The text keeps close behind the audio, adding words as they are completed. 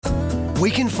We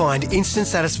can find instant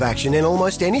satisfaction in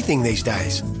almost anything these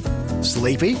days.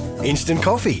 Sleepy? Instant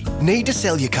coffee. Need to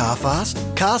sell your car fast?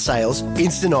 Car sales,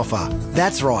 instant offer.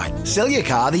 That's right, sell your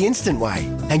car the instant way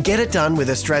and get it done with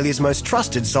Australia's most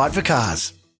trusted site for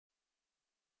cars.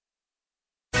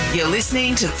 You're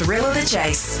listening to Thrill of the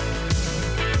Chase.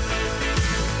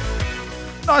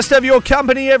 Nice to have your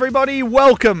company, everybody.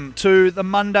 Welcome to the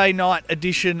Monday night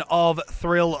edition of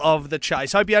Thrill of the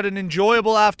Chase. Hope you had an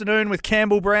enjoyable afternoon with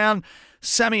Campbell Brown,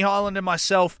 Sammy Hyland and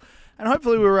myself, and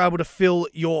hopefully we were able to fill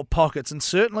your pockets. And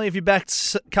certainly if you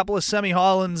backed a couple of Sammy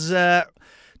Hyland's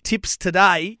tips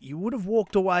today, you would have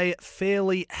walked away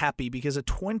fairly happy because a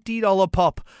 $20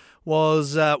 pop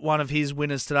was one of his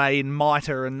winners today in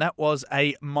Mitre, and that was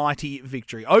a mighty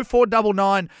victory.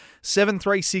 0499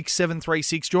 736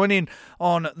 736. Join in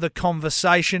on the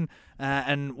conversation,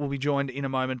 and we'll be joined in a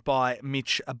moment by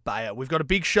Mitch Abaya. We've got a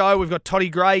big show. We've got Toddy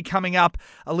Gray coming up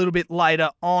a little bit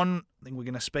later on. I think we're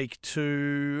going to speak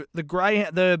to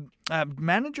the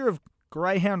manager of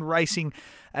Greyhound Racing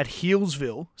at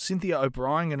Healesville, Cynthia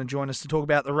O'Brien, going to join us to talk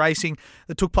about the racing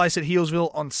that took place at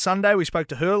Healesville on Sunday. We spoke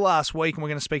to her last week, and we're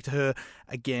going to speak to her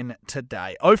again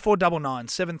today. 0499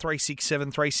 736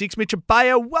 736. Mitch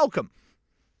Abaya, welcome.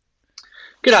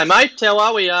 G'day, mate. How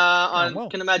are we? I well.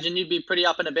 can imagine you'd be pretty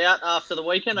up and about after the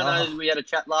weekend. I know we had a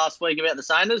chat last week about the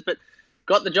Sanders, but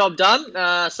got the job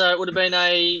done. So it would have been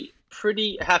a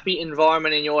pretty happy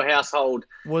environment in your household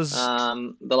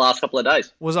the last couple of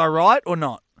days. Was I right or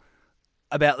not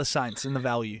about the Saints and the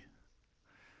value?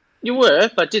 You were,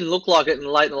 but didn't look like it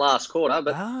late in the last quarter.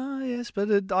 But yes, but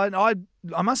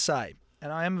I must say,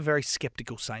 and I am a very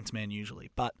sceptical Saints man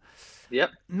usually, but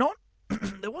not.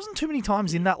 There wasn't too many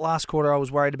times in that last quarter I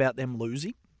was worried about them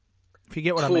losing. If you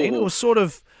get what I mean, it was sort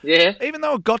of even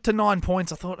though it got to 9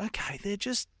 points, I thought, okay, they're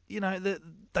just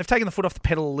they've taken the foot off the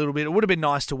pedal a little bit. It would have been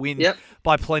nice to win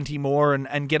by plenty more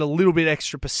and get a little bit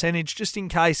extra percentage just in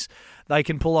case they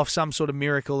can pull off some sort of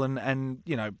miracle and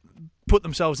put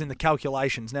themselves in the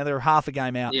calculations. Now they're half a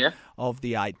game out of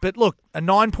the 8. But look, a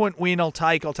 9-point win I'll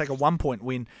take a 1-point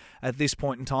win at this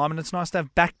point in time, and it's nice to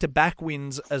have back-to-back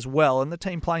wins as well, and the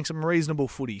team playing some reasonable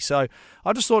footy. So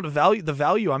I just thought the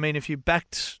value. I mean, if you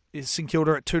backed St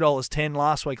Kilda at $2.10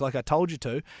 last week like I told you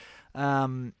to,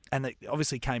 and it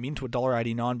obviously came into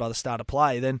 $1.89 by the start of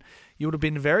play, then you would have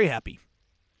been very happy.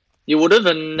 You would have,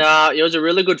 and it was a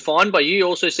really good find by you. You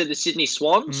also said the Sydney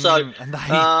Swans. And they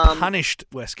punished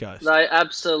West Coast. They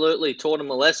absolutely taught them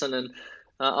a lesson, and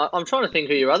I'm trying to think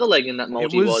who your other leg in that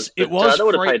multi was. That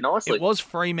would have paid nicely. It was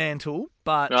Fremantle,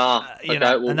 but and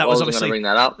that was obviously bring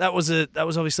that up. That was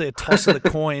obviously a toss of the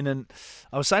coin, and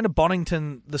I was saying to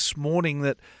Bonington this morning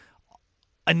that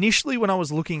initially, when I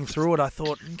was looking through it, I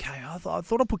thought, okay, I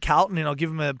thought I'll put Carlton in. I'll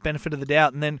give him a benefit of the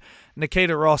doubt. And then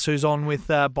Nikita Ross, who's on with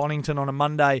Bonington on a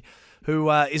Monday, who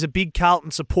is a big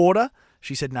Carlton supporter,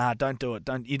 she said, "Nah, don't do it.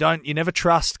 You never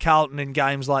trust Carlton in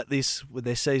games like this with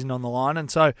their season on the line." And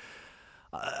so,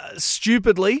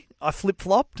 stupidly, I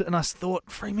flip-flopped and I thought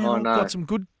Fremantle got some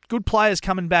good players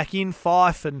coming back in,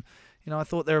 Fife, and I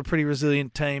thought they were a pretty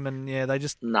resilient team. And they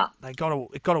just it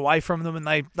got away from them,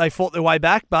 and they fought their way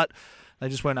back, but they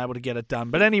just weren't able to get it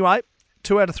done. But anyway,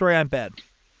 2 out of 3 ain't bad.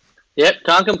 Yep,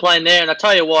 can't complain there. And I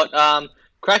tell you what,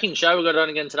 cracking show we got on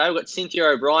again today. We've got Cynthia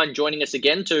O'Brien joining us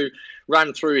again to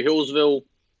run through Healesville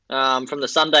from the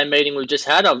Sunday meeting we've just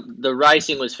had. The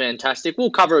racing was fantastic.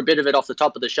 We'll cover a bit of it off the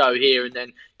top of the show here and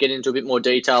then get into a bit more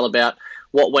detail about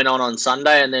what went on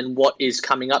Sunday and then what is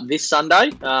coming up this Sunday.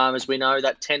 As we know,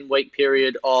 that 10-week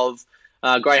period of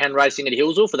greyhound racing at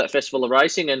Healesville for that Festival of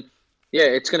Racing. And yeah,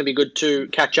 it's going to be good to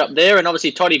catch up there. And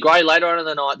obviously Toddy Gray later on in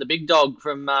the night, the big dog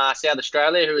from South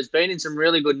Australia, who has been in some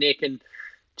really good nick. And,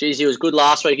 geez, he was good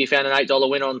last week. He found an $8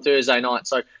 win on Thursday night.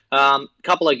 So a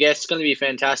couple of guests, going to be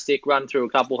fantastic. Run through a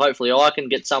couple. Hopefully I can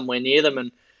get somewhere near them.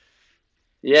 And,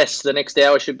 yes, the next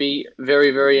hour should be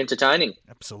very, very entertaining.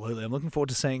 Absolutely. I'm looking forward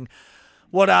to seeing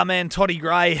what our man Toddy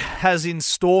Gray has in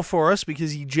store for us,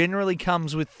 because he generally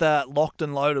comes with locked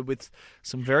and loaded with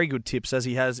some very good tips, as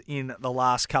he has in the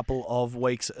last couple of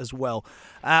weeks as well.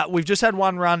 We've just had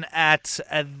one run at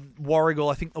Warragul.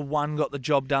 I think the one got the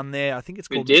job done there. I think it's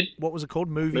called... It did. What was it called?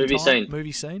 Movie Scene.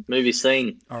 Movie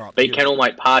Scene. All right. Beat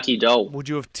Kennelmate Party Doll. Would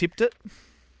you have tipped it?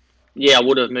 Yeah, I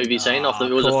would have. Movie Scene.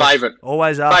 It was a favourite.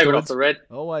 Always afterwards. Favourite off the red.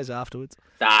 Always afterwards.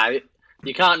 Nah,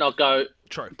 you can't not go...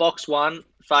 True. Box 1,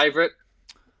 favourite.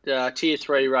 Tier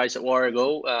 3 race at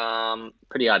Warragul,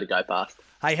 pretty hard to go past.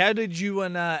 Hey, how'd you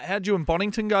and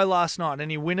Bonington go last night?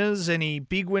 Any winners? Any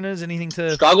big winners? Anything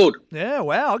to... Struggled. Yeah,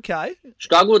 wow, okay.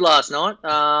 Struggled last night.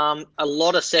 A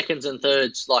lot of seconds and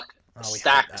thirds, like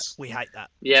stacks. We hate that.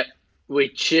 Yep. we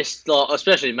just,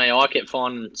 especially me, I kept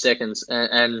finding seconds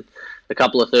and a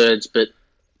couple of thirds. But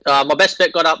my best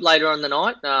bet got up later on the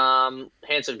night,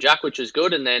 Handsome Jack, which was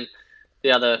good. And then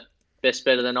the other best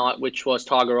bet of the night, which was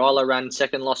Tiger Isla, ran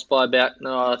second, lost by about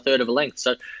a third of a length.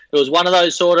 So it was one of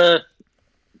those sort of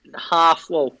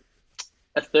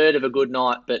a third of a good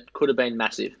night, but could have been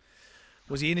massive.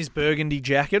 Was he in his burgundy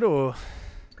jacket, or...?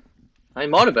 He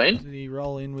might have been. Did he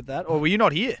roll in with that? Or were you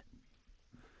not here?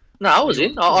 No, I was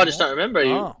in. I just don't remember.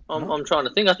 I'm trying to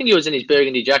think. I think he was in his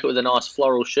burgundy jacket with a nice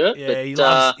floral shirt. Yeah,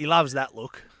 but, he loves that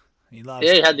look. He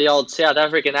had the old South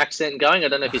African accent going. I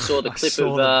don't know if you saw the clip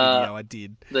of the video. I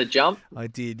did. The jump. I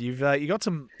did. You got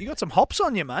some hops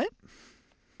on you, mate.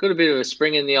 Got a bit of a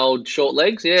spring in the old short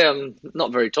legs. Yeah, I'm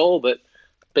not very tall, but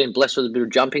been blessed with a bit of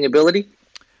jumping ability.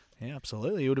 Yeah,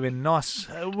 absolutely. It would have been nice.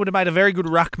 It would have made a very good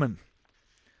ruckman.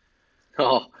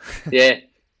 Oh, yeah.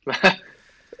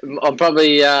 I'm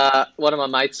probably, one of my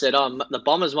mates said, the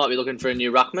Bombers might be looking for a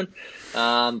new ruckman.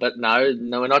 But no,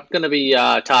 we're not going to be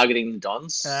targeting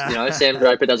Dons. Sam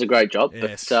Draper does a great job.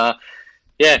 Yes. But,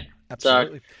 yeah.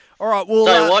 Absolutely. So, all right, well,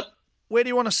 tell you what, where do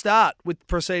you want to start with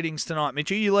proceedings tonight,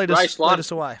 Mitchie? You lead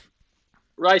us away.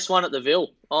 Race 1 at the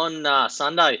Ville on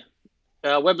Sunday.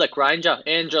 Webleck Ranger,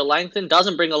 Angela Langton,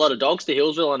 doesn't bring a lot of dogs to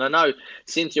Hillsville, and I know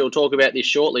Cynthia will talk about this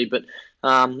shortly, but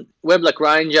Webleck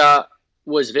Ranger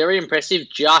was very impressive,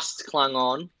 just clung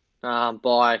on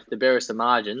by the barest of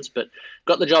margins, but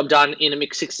got the job done in a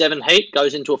mixed 6-7 heat,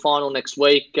 goes into a final next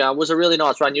week. Was a really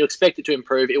nice run. You expect it to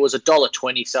improve. It was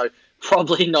 $1.20, so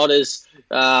probably not as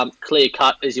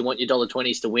clear-cut as you want your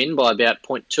 $1.20s to win by about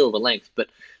 0.2 of a length, but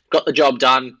got the job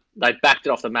done. They backed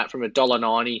it off the mat from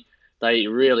 $1.90. They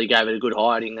really gave it a good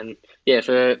hiding. And, yeah,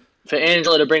 for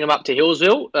Angela to bring them up to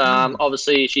Hillsville,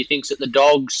 obviously she thinks that the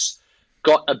dogs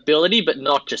got ability, but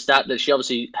not just that she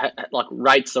obviously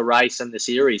rates the race and the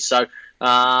series. So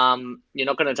you're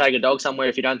not going to take a dog somewhere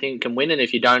if you don't think it can win and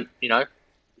if you don't,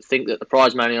 think that the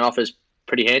prize money offer is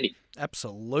pretty handy.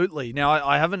 Absolutely. Now,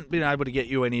 I haven't been able to get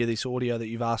you any of this audio that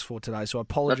you've asked for today, so I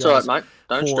apologise. That's all right, mate.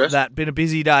 Don't for stress. That. Been a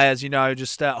busy day, as you know,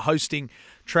 just hosting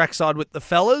trackside with the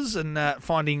fellas and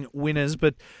finding winners.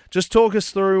 But just talk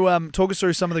us through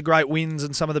some of the great wins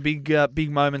and some of the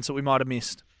big moments that we might have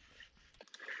missed.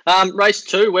 Race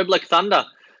 2, Webleck Thunder.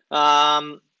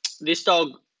 This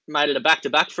dog made it a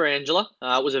back-to-back for Angela.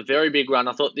 It was a very big run.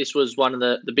 I thought this was one of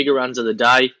the bigger runs of the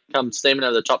day. Come steaming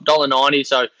over the top, $1.90.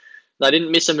 So they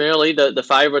didn't miss them early. The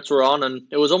favourites were on, and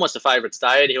it was almost a favourites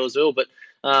day at Hillsville. But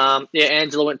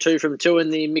Angela went 2 from 2 in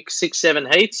the mixed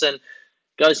 6-7 heats and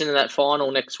goes into that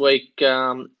final next week.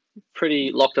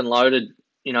 Pretty locked and loaded,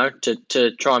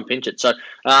 to try and pinch it. So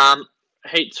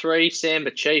heat 3,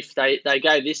 Samba Chief. They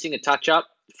gave this thing a touch up.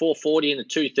 440 and a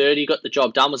 230, got the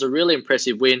job done. Was a really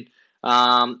impressive win.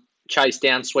 Chased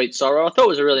down Sweet Sorrow. I thought it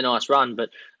was a really nice run, but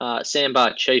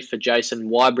Samba Chief for Jason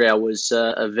Wybrow was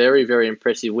a very, very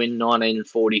impressive win,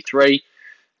 1943.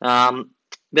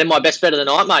 Then my best bet of the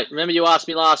night, mate. Remember you asked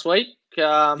me last week,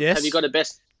 yes. Have you got a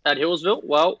best at Hillsville?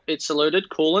 Well, it saluted,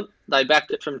 Coolant. They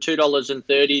backed it from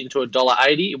 $2.30 into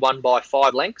 $1.80. It won by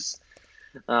 5 lengths.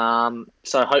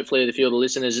 So hopefully a few of the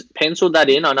listeners penciled that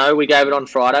in. I know we gave it on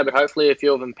Friday, but hopefully a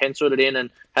few of them penciled it in and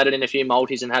had it in a few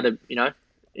multis and had it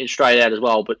straight out as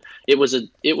well. But it was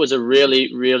a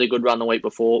really, really good run the week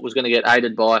before. It was going to get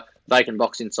aided by vacant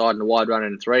box inside and a wide run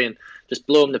in 3 and just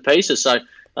blew them to pieces. So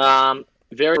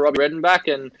very Robbie Redenbach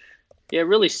and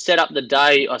really set up the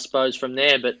day, I suppose, from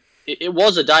there. But it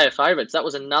was a day of favourites. That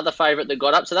was another favourite that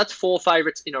got up. So that's 4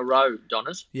 favourites in a row,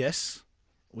 Donners. Yes,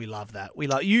 we love that. We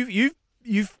love you've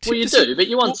well, you do, but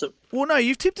you want some. Well, no,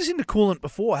 you've tipped us into Coolant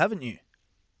before, haven't you?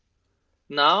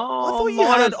 No,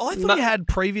 I thought you had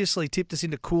previously tipped us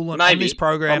into Coolant on this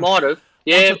program. I might have.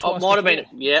 Yeah, I might have been.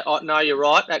 Yeah, no, you're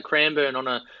right. At Cranbourne on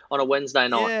a Wednesday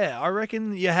night. Yeah, I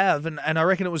reckon you have, and I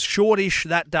reckon it was shortish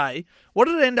that day. What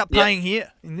did it end up paying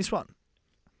here in this one?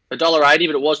 $1.80,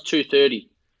 but it was $2.30.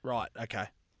 Right. Okay.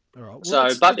 All right. Well, so,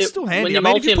 it's still handy. When you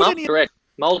multi them up, correct.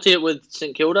 Multi it with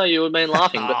St Kilda, you would have been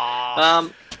laughing.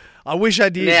 But I wish I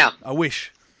did. Now, I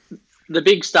wish. The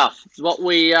big stuff, what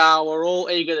we're all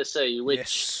eager to see,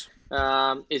 which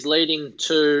is leading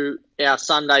to our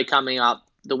Sunday coming up.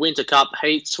 The Winter Cup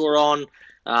heats were on.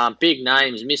 Big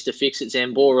names, Mr. Fix-It,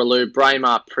 Zambora Lou,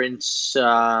 Braemar Prince,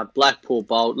 Blackpool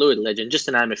Bolt, Louis the Legend, just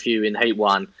to name a few in Heat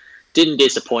 1. Didn't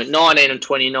disappoint. 19 and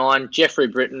 29. Jeffrey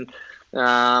Britton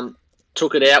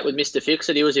took it out with Mr.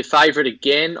 Fix-It. He was your favourite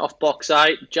again off box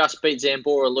 8. Just beat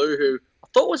Zambora Lou, who I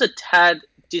thought was a tad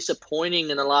disappointing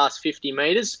in the last 50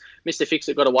 metres. Mr.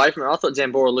 Fix-It got away from it. I thought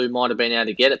Zambora Lou might have been able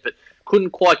to get it, but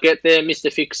couldn't quite get there.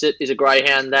 Mr. Fix-It is a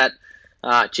greyhound that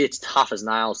Gee, it's tough as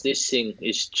nails. This thing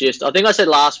is just... I think I said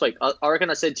last week, I reckon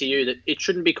I said to you that it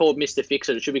shouldn't be called Mr.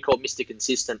 Fix-It. It should be called Mr.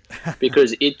 Consistent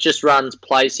because it just runs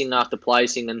placing after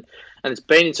placing and it's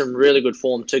been in some really good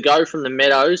form. To go from the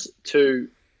Meadows to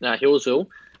Hillsville,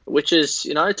 which is,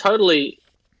 totally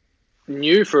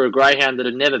new for a greyhound that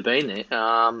had never been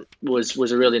there,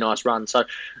 was a really nice run. So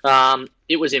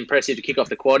it was impressive to kick off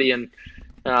the quaddie and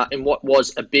in what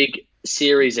was a big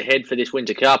series ahead for this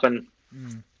Winter Cup. And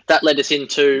that led us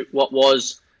into what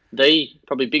was the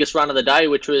probably biggest run of the day,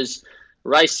 which was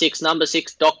race 6, number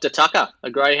 6, Dr. Tucker, a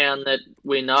greyhound that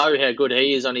we know how good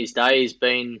he is on his day. He's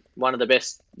been one of the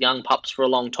best young pups for a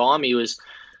long time. He was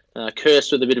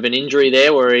cursed with a bit of an injury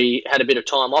there where he had a bit of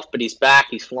time off, but he's back.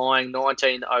 He's flying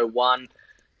 19.01.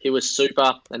 He was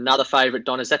super. Another favourite,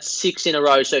 Donners. That's 6 in a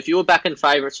row. So if you were backing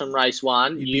favourites from race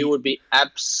 1, you would be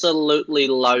absolutely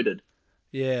loaded.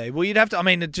 Yeah, well, you'd have to. I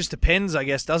mean, it just depends, I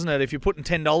guess, doesn't it? If you're putting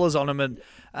 $10 on them and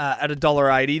at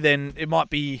 $1.80, then it might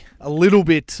be a little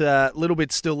bit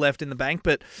still left in the bank.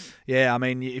 But yeah, I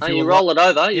mean, if you roll it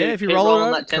over, if you roll it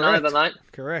over, that 10 over, mate.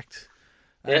 Correct.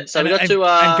 Yeah, so we got to.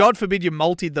 And God forbid you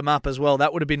multied them up as well.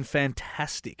 That would have been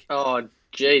fantastic. Oh,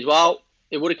 geez. Well,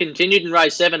 it would have continued in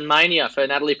race 7, Mania for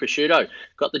Natalie Prosciutto.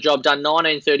 Got the job done.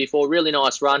 19.34. Really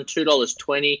nice run.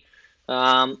 $2.20.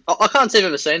 I can't say I've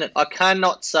ever seen it. I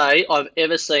cannot say I've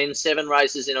ever seen 7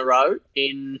 races in a row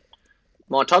in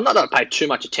my time. Not that I paid too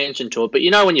much attention to it, but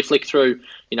when you flick through,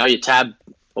 your tab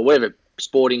or whatever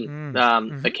sporting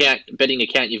betting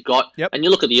account you've got, and you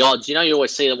look at the odds, you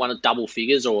always see that one of double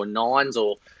figures or nines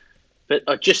but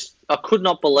I could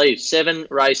not believe 7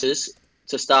 races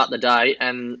to start the day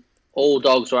and all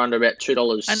dogs were under about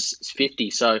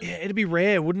 $2.50. So yeah, it'd be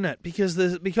rare, wouldn't it? Because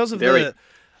of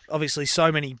obviously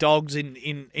so many dogs in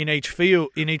each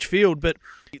field, but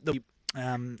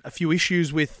a few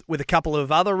issues with a couple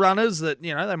of other runners that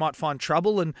they might find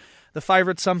trouble, and the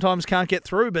favourites sometimes can't get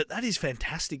through. But that is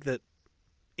fantastic that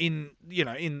in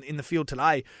the field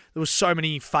today there was so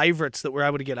many favourites that were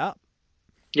able to get up.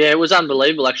 Yeah, it was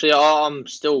unbelievable. Actually, I'm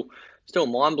still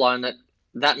mind blown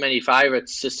that many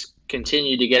favourites just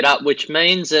continue to get up, which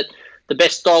means that the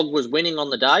best dog was winning on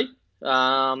the day.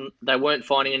 They weren't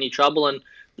finding any trouble, and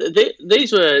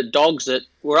these were dogs that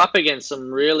were up against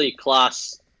some really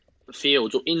class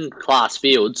fields or in-class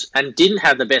fields and didn't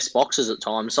have the best boxes at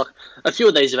times. Like a few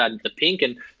of these have had the pink,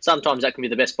 and sometimes that can be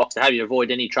the best box to have. You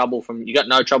avoid any trouble you got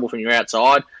no trouble from your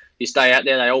outside. You stay out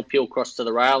there, they all peel across to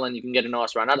the rail, and you can get a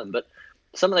nice run at them. But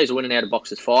some of these are winning out of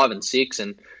boxes 5 and 6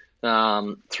 and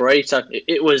 3. So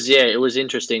it was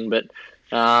interesting. But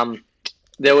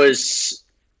there was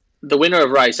the winner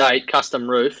of race 8, Custom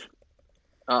Roof.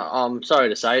 I'm sorry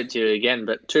to say it to you again,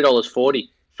 but $2.40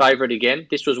 favourite again.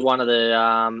 This was one of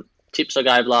the tips I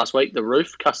gave last week. The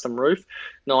Roof, Custom Roof,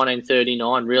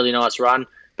 19.39, really nice run.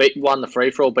 Won the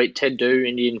free for all, beat Ted Dew,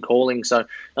 Indian Calling. So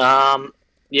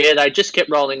they just kept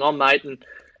rolling on, mate. And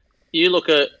you look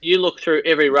through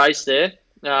every race there.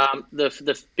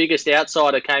 The biggest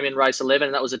outsider came in race 11,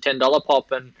 and that was a $10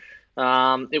 pop, and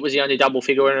it was the only double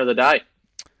figure winner of the day.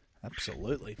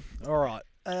 Absolutely. All right.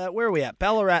 Where are we at?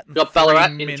 Ballarat in got Ballarat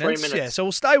 3 minutes. In 3 minutes. Yeah, so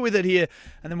we'll stay with it here,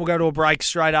 and then we'll go to a break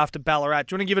straight after Ballarat.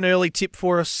 Do you want to give an early tip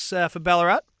for us for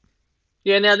Ballarat?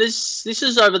 Yeah, now this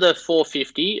is over the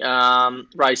 450,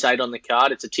 race 8 on the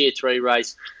card. It's a Tier 3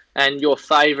 race, and your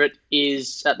favourite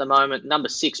is, at the moment, number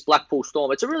 6, Blackpool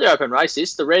Storm. It's a really open race,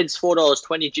 this. The Reds,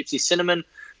 $4.20, Gypsy Cinnamon.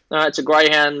 It's a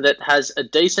greyhound that has a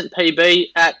decent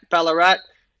PB at Ballarat.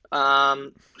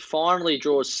 Finally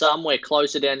draws somewhere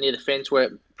closer down near the fence where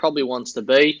it probably wants to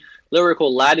be.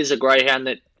 Lyrical Lad is a greyhound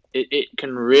that it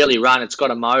can really run. It's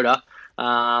got a motor.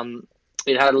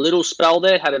 It had a little spell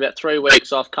there, had about 3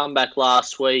 weeks off, come back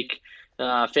last week,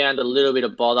 found a little bit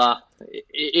of bother.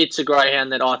 It's a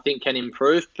greyhound that I think can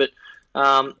improve, but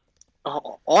I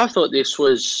thought this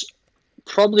was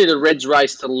probably the Reds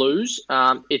race to lose.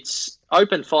 It's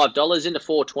open $5 into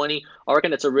 $4.20. I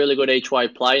reckon it's a really good each way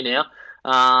play now.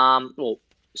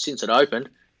 Since it opened,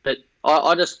 but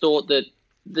I just thought that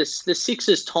the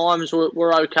Sixers times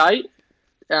were okay,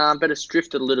 but it's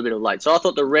drifted a little bit of late. So I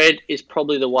thought the red is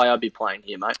probably the way I'd be playing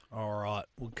here, mate. All right,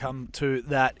 we'll come to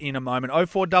that in a moment.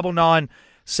 0499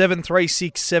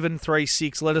 736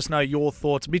 736. Let us know your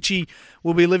thoughts. Mitchie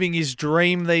will be living his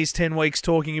dream these 10 weeks,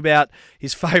 talking about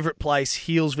his favourite place,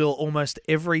 Healesville, almost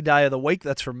every day of the week.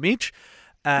 That's from Mitch.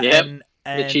 Yep.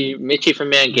 Mitchie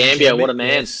from Mount Gambier, what a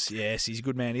man! Yes, he's a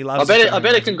good man. He loves. I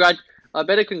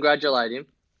better congratulate him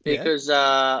because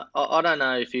I don't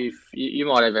know if you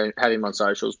might have him on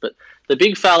socials, but the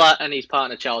big fella and his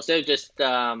partner Charles, they've just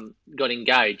got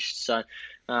engaged. So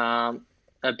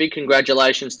a big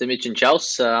congratulations to Mitch and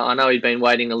Chelsea. I know he'd been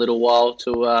waiting a little while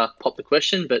to pop the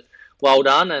question, but well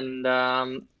done,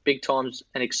 and big times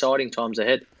and exciting times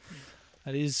ahead.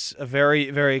 That is a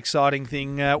very, very exciting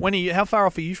thing. How far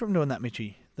off are you from doing that,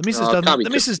 Mitchie? The missus doesn't can't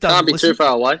be listen. Too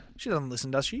far away. She doesn't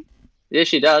listen, does she? Yeah,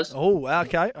 she does. Oh,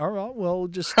 okay. All right. Well,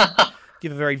 just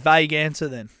give a very vague answer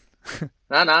then.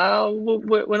 No,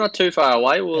 we're not too far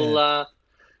away. We'll. Yeah.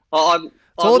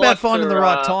 It's all about finding the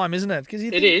right time, isn't it?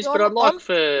 It is, but I'd like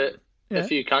for a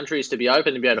few countries to be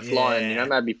open to be able to fly and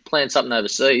maybe plan something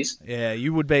overseas. Yeah,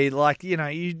 you would be like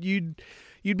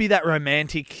you'd be that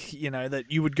romantic, that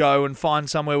you would go and find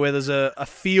somewhere where there's a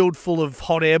field full of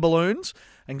hot air balloons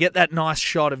and get that nice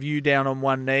shot of you down on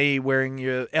one knee wearing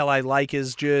your LA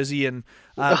Lakers jersey and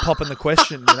popping the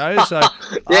question. So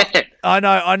yeah.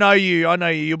 I know you.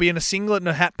 You'll be in a singlet and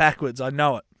a hat backwards. I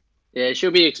know it. Yeah,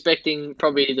 she'll be expecting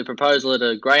probably the proposal at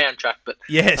a greyhound track, but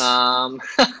yes.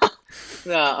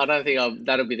 No, I don't think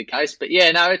that'll be the case. But yeah,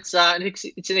 no, it's an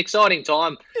exciting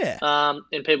time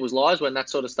in people's lives when that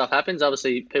sort of stuff happens.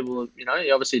 Obviously, people,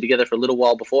 you're obviously together for a little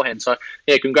while beforehand. So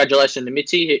yeah, congratulations to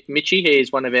Mitchie. He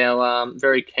is one of our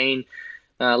very keen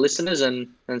listeners, and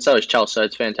so is Chelsea, so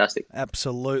it's fantastic.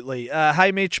 Absolutely.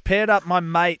 Hey, Mitch, paired up my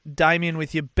mate Damien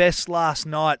with your best last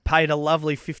night, paid a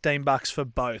lovely $15 for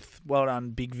both. Well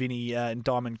done, Big Vinny in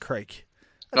Diamond Creek.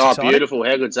 That's exciting. Beautiful.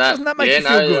 How good's that? Doesn't that make you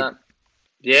feel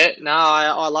good?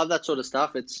 I love that sort of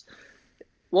stuff. It's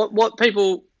what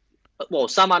people,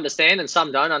 some understand and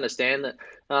some don't understand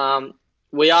that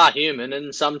we are human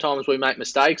and sometimes we make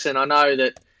mistakes, and I know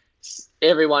that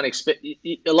a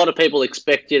lot of people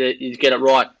expect you to get it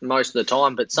right most of the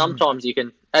time, but sometimes you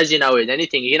can, as you know, in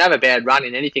anything, you can have a bad run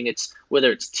in anything. It's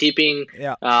whether it's tipping,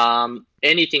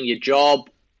 anything, your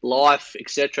job, life,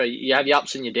 etc. You have your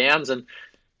ups and your downs, and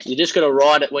you just got to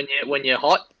ride it. When you're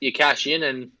hot, you cash in,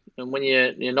 and when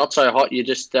you're not so hot, you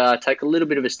just take a little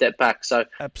bit of a step back. So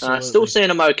still seeing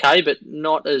them okay, but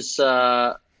not as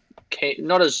well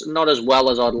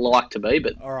as I'd like to be,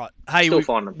 but all right. Hey,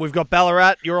 we've got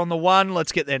Ballarat. You're on the one.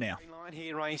 Let's get there now.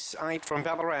 Here, race 8 from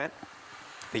Ballarat.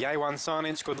 The A1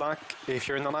 signage, good luck. If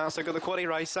you're in the last look of the quaddie,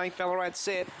 race 8, Ballarat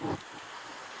set.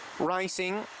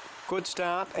 Racing. Good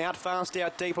start. Out fast,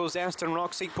 out deep was Aston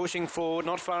Roxy pushing forward.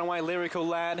 Not far away, Lyrical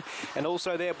Lad. And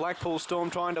also there, Blackpool Storm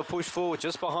trying to push forward.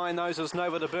 Just behind those was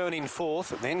Nova to Burn in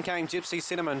fourth. Then came Gypsy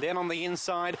Cinnamon down on the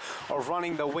inside of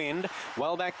Running the Wind.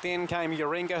 Well back then came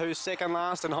Uringa, who's second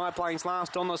last, and High Plains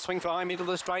last on the swing for home into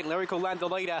the straight. Lyrical Lad the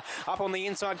leader. Up on the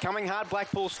inside, coming hard,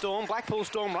 Blackpool Storm. Blackpool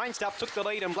Storm raced up, took the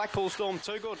lead, and Blackpool Storm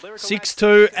too good.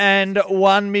 6-2 and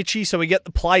 1, Mitchie. So we get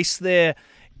the place there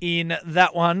in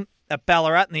that one. At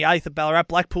Ballarat, and the 8th at Ballarat,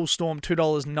 Blackpool Storm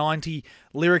 $2.90,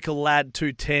 Lyrical Lad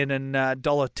 $2.10, and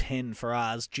 $1.10 for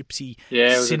ours. Gypsy.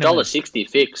 Yeah, it was $1.60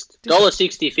 fixed.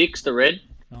 $1.60 fixed the red.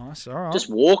 Nice, all right. Just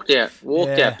walked out,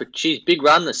 but she's big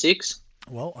run the 6.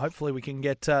 Well, hopefully we can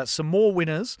get some more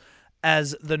winners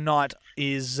as the night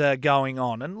is going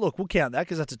on. And look, we'll count that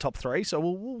because that's a top 3, so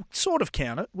we'll sort of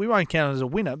count it. We won't count it as a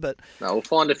winner, but... No, we'll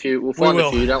find a few. We'll find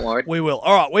a few, don't worry. We will.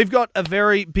 All right, we've got a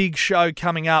very big show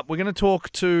coming up. We're going to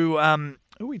talk to... who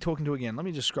are we talking to again? Let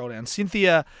me just scroll down.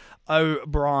 Cynthia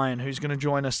O'Brien, who's going to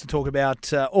join us to talk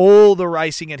about all the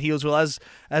racing at Healesville.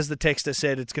 As the texter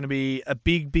said, it's going to be a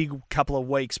big, big couple of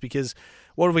weeks because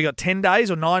what have we got, 10 days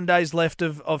or 9 days left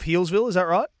of Healesville? Is that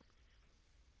right?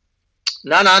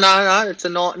 No. It's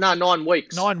 9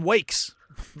 weeks. 9 weeks.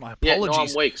 My apologies. Yeah,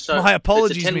 9 weeks. So my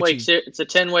apologies, it's a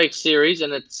 10-week series,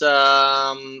 and it's it's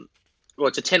a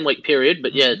 10-week period.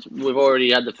 But yeah, we've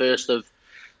already had the first of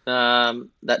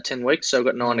that 10 weeks, so we've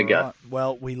got 9 to go. Right.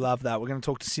 Well, we love that. We're going to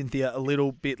talk to Cynthia a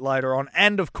little bit later on.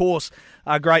 And, of course,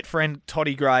 our great friend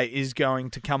Toddy Gray is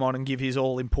going to come on and give his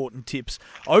all-important tips.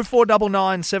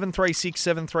 0499 736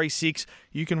 736.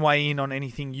 You can weigh in on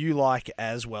anything you like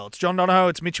as well. It's John Donohoe,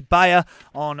 it's Mitch Bayer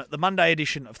on the Monday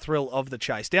edition of Thrill of the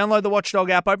Chase. Download the Watchdog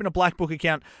app, open a Black Book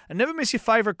account, and never miss your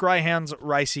favourite greyhounds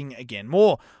racing again.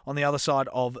 More on the other side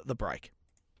of the break.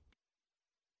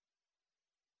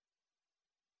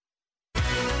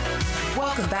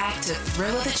 Welcome back to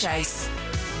Thrill of the Chase.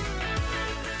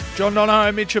 John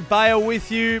Donohoe, Mitch Bayer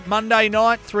with you. Monday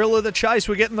night, Thrill of the Chase.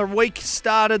 We're getting the week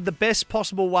started the best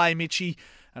possible way, Mitchie.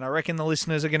 And I reckon the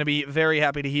listeners are going to be very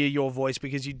happy to hear your voice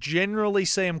because you generally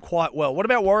see them quite well. What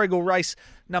about Warragul race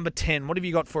number 10? What have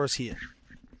you got for us here?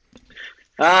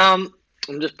 I'm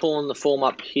just pulling the form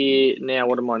up here now.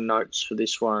 What are my notes for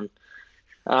this one?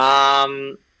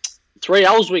 3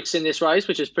 Elswicks in this race,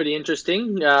 which is pretty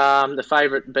interesting. The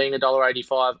favourite being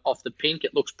 $1.85 off the pink.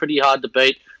 It looks pretty hard to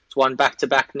beat. It's won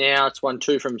back-to-back now. It's won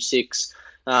 2 from 6.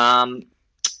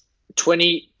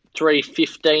 20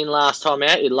 $3.15 last time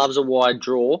out. He loves a wide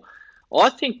draw. I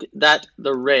think that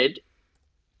the red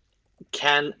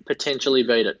can potentially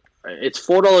beat it. It's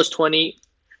 $4.20.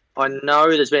 I know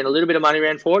there's been a little bit of money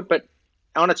around for it, but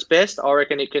on its best, I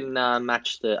reckon it can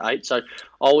match the 8. So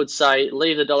I would say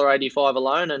leave the $1.85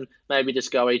 alone and maybe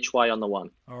just go each way on the 1.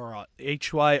 All right,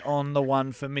 each way on the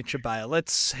 1 for Mitch Abaya.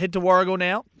 Let's head to Warragul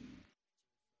now.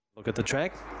 Look at the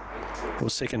track, or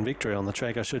second victory on the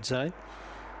track, I should say.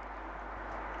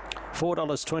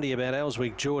 $4.20 about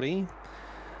Elswick Geordie.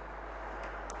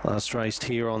 Last raced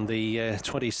here on the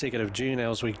 22nd of June,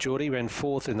 Elswick Geordie ran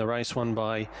 4th in the race, won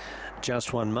by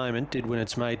just 1 moment. Did win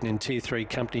its maiden in Tier 3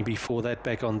 company before that,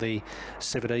 back on the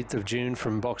 17th of June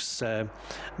from box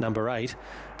number 8.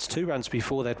 Its 2 runs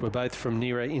before that were both from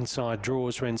nearer inside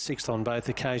draws, ran 6th on both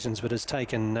occasions, but has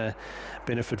taken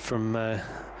benefit from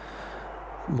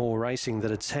more racing that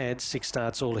it's had. 6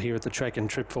 starts all here at the track and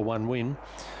trip for 1 win.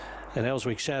 And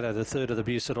Elswick Shadow, the third of the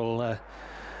Bucettle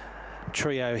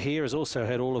trio here, has also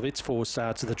had all of its 4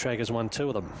 starts at the track, has won 2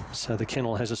 of them. So the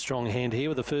kennel has a strong hand here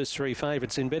with the first 3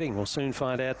 favourites in betting. We'll soon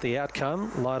find out the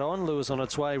outcome. Light on, Lewis on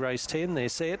its way, race 10, they're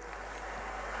set.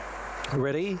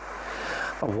 Ready.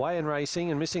 Away and racing,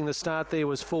 and missing the start there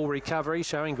was Full Recovery.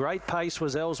 Showing great pace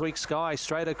was Elswick Sky,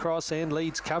 straight across and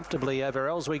leads comfortably over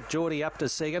Elswick Geordie up to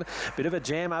second. Bit of a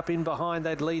jam up in behind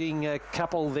that leading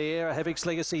couple there. Havoc's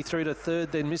Legacy through to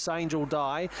third, then Miss Angel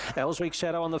Die. Elswick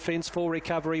Shadow on the fence, Full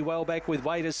Recovery well back with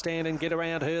way to stand and get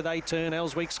around her. They turn,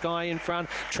 Elswick Sky in front,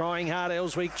 trying hard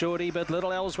Elswick Geordie, but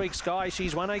little Elswick Sky,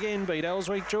 she's won again, beat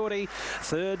Elswick Geordie.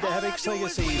 Third to Havoc's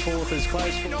Legacy, fourth is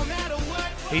close.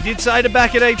 He did say to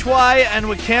back it each way, and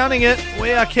we're counting it.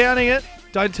 We are counting it.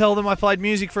 Don't tell them I played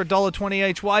music for $1.20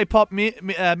 each way, Pop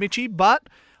Mitchy, but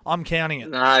I'm counting it.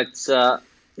 No, it's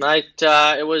mate.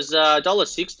 It was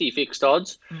 $1.60 fixed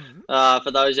odds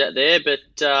for those out there, but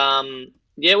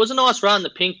yeah, it was a nice run. The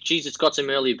pink, geez, it's got some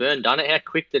early burn done it. How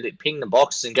quick did it ping the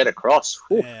boxes and get across?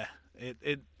 Whew. Yeah,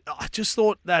 I just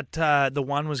thought that the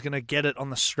 1 was going to get it on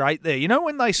the straight there. You know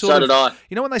when they sort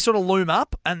of loom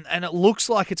up and it looks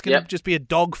like it's going to just be a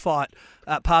dogfight,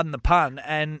 pardon the pun.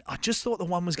 And I just thought the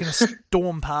 1 was going to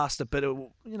storm past it, but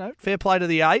fair play to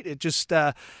the 8. It just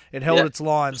it held its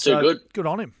line. So good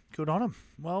on him. Good on him.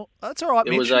 Well, that's all right,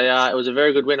 Mitch. It was a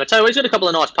very good win. I tell you, he's got a couple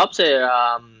of nice pups there.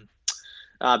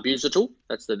 Bucettle,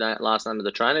 that's the last name of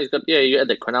the trainer. He's got you had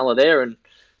the Quinella there, and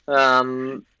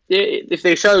if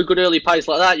they show good early pace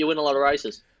like that, you win a lot of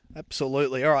races.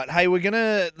 Absolutely. All right. Hey,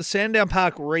 the Sandown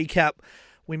Park recap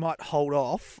we might hold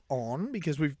off on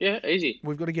because we've got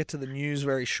to get to the news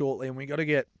very shortly, and we've got to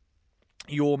get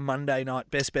your Monday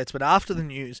night best bets. But after the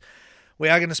news, we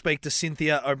are going to speak to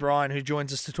Cynthia O'Brien, who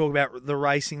joins us to talk about the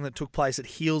racing that took place at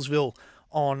Healesville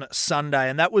on Sunday.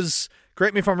 And that was,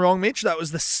 correct me if I'm wrong, Mitch, that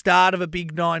was the start of a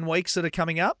big 9 weeks that are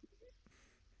coming up.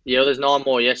 Yeah, there's 9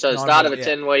 more, yeah. So the start of a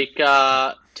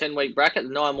 10-week bracket,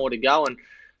 9 more to go, and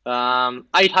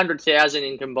 800,000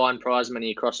 in combined prize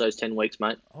money across those 10 weeks,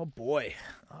 mate. Oh, boy.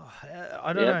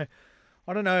 I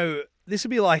don't know. This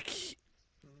would be like,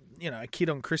 a kid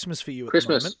on Christmas for you at the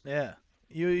moment. Yeah.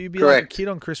 You'd be like a kid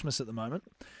on Christmas at the moment.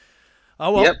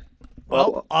 Oh, well. Yep.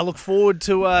 Well, I look forward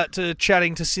to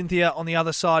chatting to Cynthia on the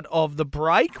other side of the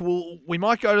break. We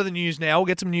might go to the news now. We'll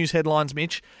get some news headlines,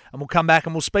 Mitch, and we'll come back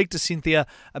and we'll speak to Cynthia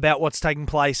about what's taking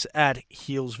place at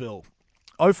Healesville.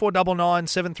 0499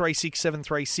 736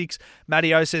 736.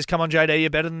 Matty O says, come on, JD, you're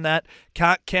better than that.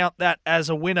 Can't count that as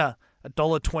a winner.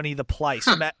 $1.20 the place.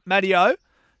 Matty O,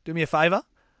 do me a favour.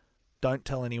 Don't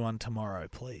tell anyone tomorrow,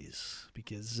 please,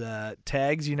 because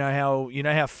Tags, you know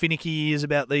how finicky he is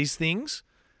about these things.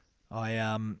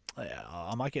 I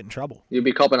might get in trouble. You'll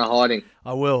be copping a hiding.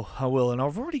 I will, and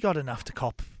I've already got enough to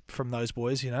cop from those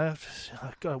boys. When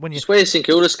you just wear your St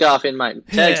Kilda scarf in, mate.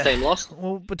 Tags team lost.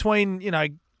 Well, between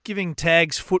giving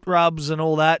Tags foot rubs and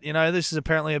all that, this is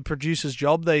apparently a producer's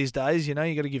job these days. You got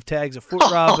to give Tags a foot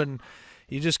rub and.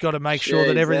 You just got to make sure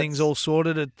that everything's all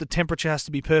sorted. The temperature has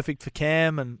to be perfect for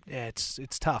Cam, and it's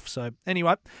tough. So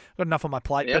anyway, got enough on my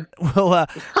plate, but we'll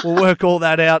work all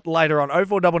that out later on.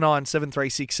 0499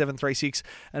 736 736,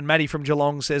 and Maddie from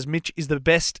Geelong says Mitch is the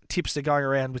best tipster going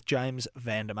around with James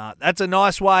Vandermart. That's a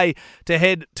nice way to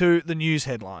head to the news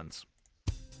headlines.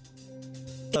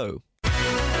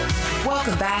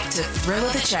 Welcome back to Thrill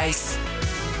of the Chase.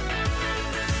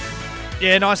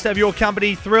 Yeah, nice to have your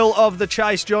company. Thrill of the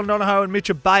Chase. John Donohoe and Mitch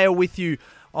Abaya with you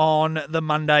on the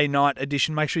Monday night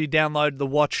edition. Make sure you download the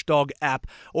Watchdog app.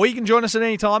 Or you can join us at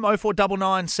any time,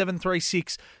 0499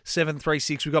 736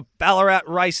 736. We've got Ballarat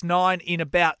Race 9 in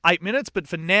about 8 minutes. But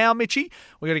for now, Mitchie,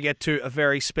 we've got to get to a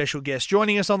very special guest.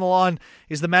 Joining us on the line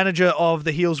is the manager of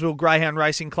the Healesville Greyhound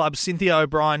Racing Club, Cynthia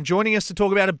O'Brien, joining us to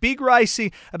talk about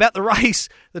about the race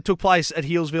that took place at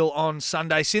Healesville on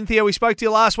Sunday. Cynthia, we spoke to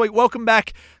you last week. Welcome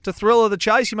back to Thrill of the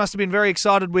Chase. You must have been very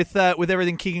excited with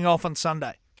everything kicking off on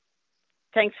Sunday.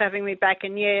 Thanks for having me back.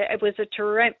 And yeah, it was a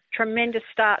tremendous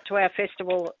start to our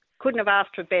festival. Couldn't have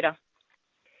asked for better.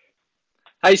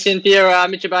 Hey, Cynthia,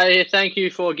 Mitch Bay here. Thank you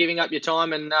for giving up your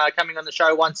time and coming on the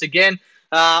show once again.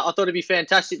 I thought it'd be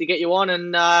fantastic to get you on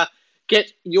and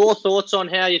get your thoughts on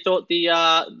how you thought the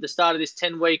start of this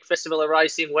 10-week Festival of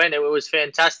Racing went. It was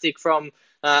fantastic from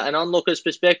an onlooker's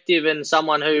perspective and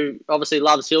someone who obviously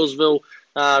loves Healesville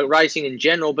racing in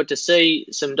general, but to see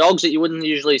some dogs that you wouldn't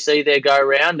usually see there go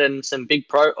around and some big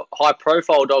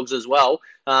high-profile dogs as well,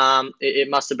 it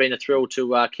must have been a thrill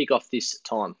to kick off this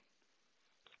time.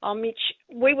 Oh, Mitch,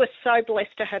 we were so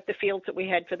blessed to have the fields that we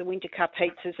had for the Winter Cup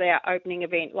Heats as our opening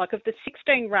event. Like, of the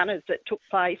 16 runners that took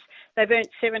place, they've earned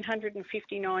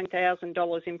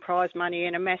 $759,000 in prize money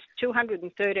and amassed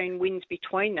 213 wins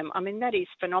between them. I mean, that is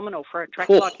phenomenal for a track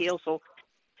like Healesville.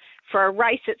 For a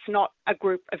race, it's not a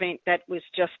group event. That was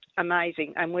just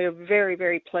amazing. And we're very,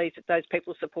 very pleased that those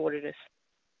people supported us.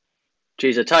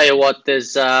 Geez, I tell you what,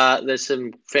 there's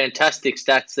some fantastic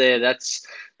stats there.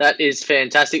 That is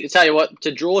fantastic. I tell you what,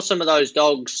 to draw some of those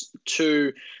dogs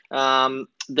to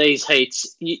these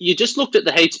heats, you just looked at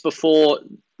the heats before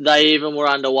they even were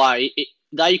underway.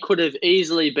 They could have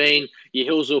easily been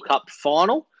your Healesville Cup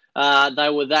final. They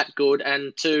were that good.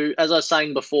 And as I was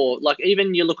saying before, like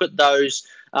even you look at those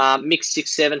mixed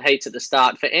 6-7 heats at the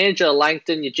start, for Angela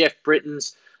Langton, your Jeff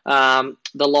Brittons,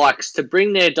 the likes, to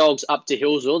bring their dogs up to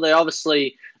Healesville, they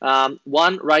obviously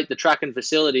rate the track and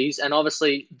facilities, and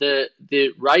obviously the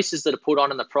races that are put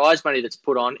on and the prize money that's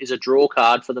put on is a draw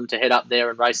card for them to head up there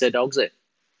and race their dogs there.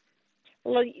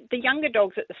 Well, the younger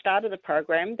dogs at the start of the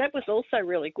program, that was also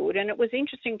really good, and it was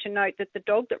interesting to note that the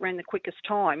dog that ran the quickest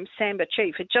time, Samba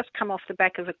Chief, had just come off the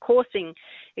back of a coursing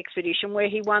expedition where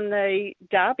he won the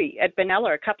Derby at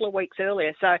Benalla a couple of weeks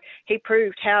earlier. So he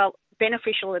proved how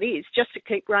beneficial it is just to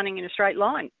keep running in a straight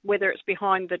line, whether it's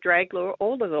behind the drag lure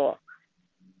or the lure.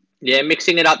 Yeah,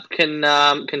 mixing it up can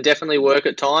definitely work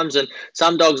at times, and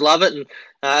some dogs love it. And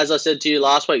as I said to you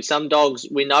last week, some dogs,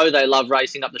 we know they love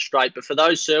racing up the straight, but for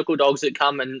those circle dogs that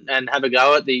come and have a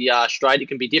go at the straight, it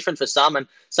can be different for some, and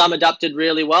some adapted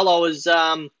really well. I was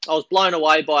blown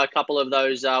away by a couple of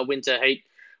those winter heat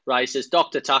races.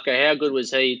 Dr. Tucker, how good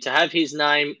was he? To have his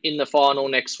name in the final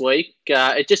next week,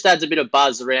 it just adds a bit of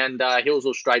buzz around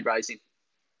Healesville straight racing.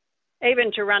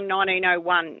 Even to run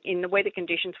 1901 in the weather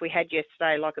conditions we had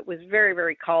yesterday, like it was very,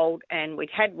 very cold and we'd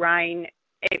had rain.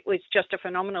 It was just a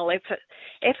phenomenal effort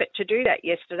to do that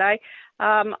yesterday.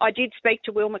 I did speak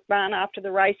to Will McMahon after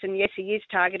the race, and yes, he is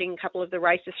targeting a couple of the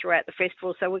races throughout the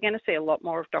festival, so we're going to see a lot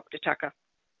more of Dr. Tucker.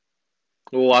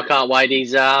 Oh, I can't wait.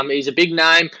 He's a big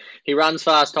name. He runs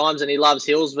fast times and he loves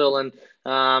Healesville, and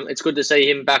it's good to see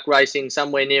him back racing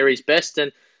somewhere near his best.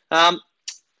 And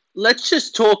let's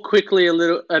just talk quickly a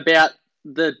little about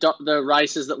the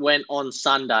races that went on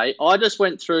Sunday. I just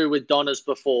went through with Donna's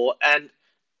before, and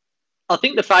I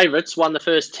think the favourites won the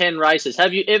first 10 races.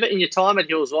 Have you ever, in your time at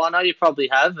Healesville, I know you probably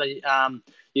have,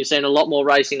 you've seen a lot more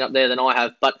racing up there than I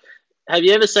have, but have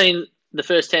you ever seen the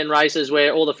first 10 races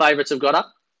where all the favourites have got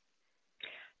up?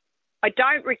 I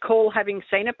don't recall having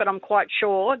seen it, but I'm quite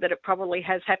sure that it probably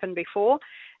has happened before,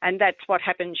 and that's what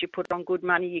happens. You put on good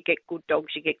money, you get good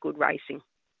dogs, you get good racing.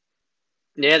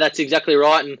 Yeah, that's exactly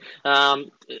right. And I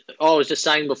was just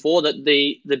saying before that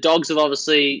the dogs have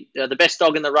obviously, the best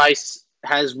dog in the race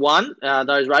has won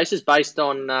those races based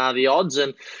on the odds,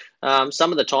 and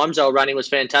some of the times they were running was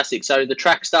fantastic. So the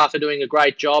track staff are doing a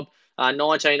great job.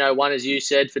 1901, as you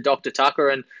said, for Dr. Tucker.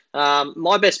 And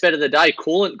my best bet of the day,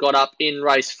 Coolant, got up in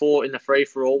race 4 in the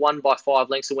free-for-all, won by 5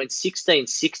 lengths and went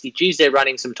 16.60. Geez, they're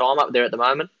running some time up there at the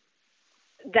moment.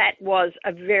 That was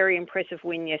a very impressive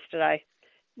win yesterday.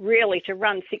 Really, to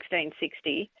run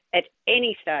 16.60 at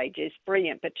any stage is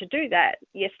brilliant. But to do that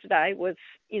yesterday was,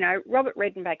 Robert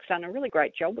Redenbach's done a really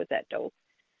great job with that dog.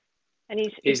 And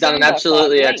he's done an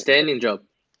absolutely outstanding job.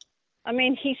 I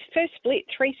mean, his first split,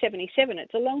 3.77.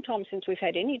 It's a long time since we've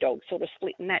had any dog sort of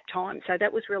split in that time. So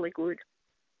that was really good.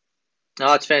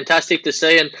 Oh, it's fantastic to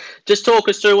see. And just talk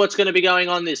us through what's going to be going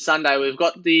on this Sunday. We've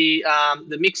got the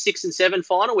mixed 6 and 7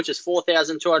 final, which is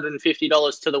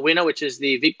 $4,250 to the winner, which is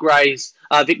the Vic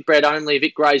Bred only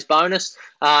Vic Gray's bonus.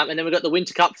 And then we've got the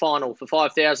Winter Cup final for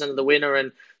 $5,000 to the winner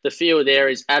and the field there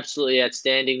is absolutely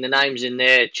outstanding. The names in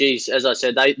there, geez, as I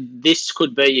said, this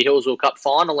could be your Hillsville Cup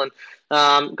final, and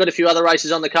got a few other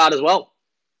races on the card as well.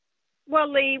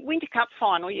 Well, the Winter Cup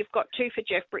final, you've got 2 for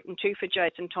Jeff Britton, 2 for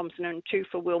Jason Thompson, and 2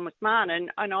 for Will McMahon,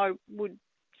 and I would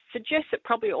suggest that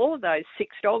probably all of those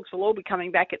 6 dogs will all be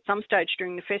coming back at some stage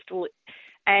during the festival,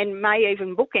 and may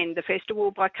even bookend the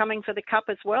festival by coming for the Cup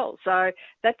as well. So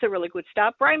that's a really good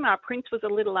start. Braemar Prince was a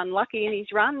little unlucky in his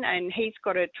run, and he's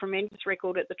got a tremendous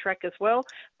record at the track as well.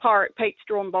 Pirate Pete's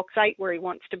drawn box 8 where he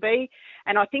wants to be.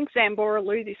 And I think Zambora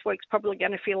Lou this week's probably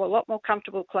going to feel a lot more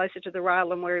comfortable closer to the rail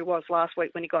than where he was last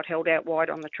week when he got held out wide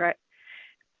on the track.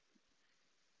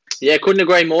 Yeah, couldn't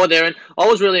agree more there. And I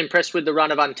was really impressed with the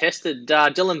run of Untested.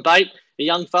 Dylan Bate, a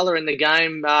young fella in the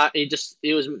game,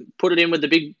 he was put it in with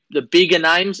the bigger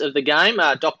names of the game,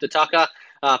 Dr. Tucker,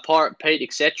 Pirate Pete,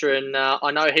 etc. And I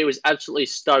know he was absolutely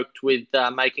stoked with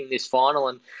making this final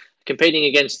and competing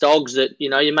against dogs that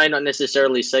you may not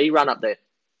necessarily see run up there.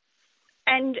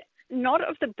 And not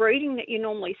of the breeding that you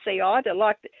normally see either.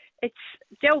 Like it's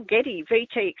Delgetty,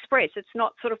 VT Express. It's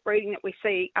not sort of breeding that we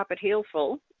see up at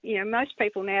Hillsville. Most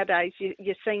people nowadays,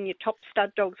 you're seeing your top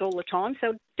stud dogs all the time.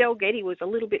 So Delgetty was a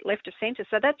little bit left of centre.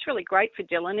 So that's really great for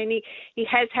Dylan. And he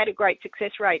has had a great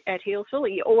success rate at Hillsville.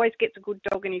 He always gets a good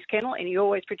dog in his kennel and he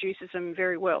always produces them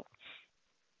very well.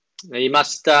 He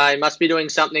must be doing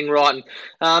something right.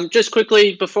 And, just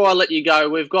quickly, before I let you go,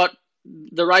 we've got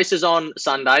the races on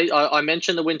Sunday. I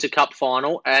mentioned the Winter Cup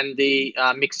final and the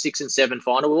mixed 6 and 7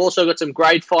 final. We've also got some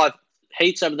grade 5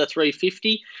 heats over the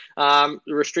 350, the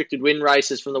restricted win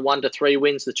races from the 1 to 3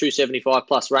 wins, the 275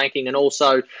 plus ranking, and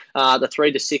also the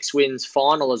 3 to 6 wins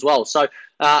final as well. So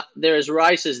there is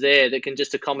races there that can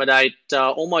just accommodate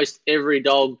almost every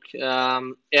dog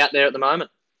out there at the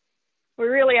moment. We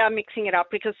really are mixing it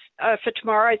up because for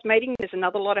tomorrow's meeting, there's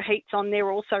another lot of heats on there,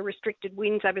 also restricted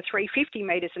wins over 350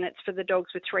 metres, and it's for the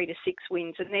dogs with 3 to 6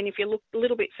 wins. And then if you look a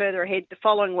little bit further ahead, the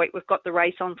following week, we've got the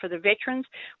race on for the veterans.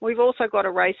 We've also got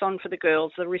a race on for the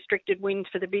girls, the restricted wins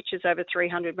for the bitches over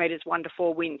 300 metres, 1 to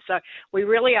 4 wins. So we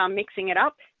really are mixing it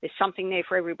up. There's something there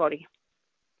for everybody.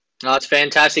 Oh, it's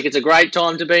fantastic. It's a great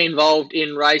time to be involved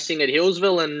in racing at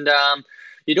Hillsville, and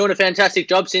you're doing a fantastic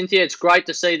job, Cynthia. It's great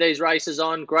to see these races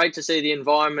on. Great to see the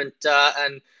environment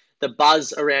and the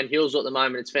buzz around Hillsville at the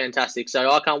moment. It's fantastic.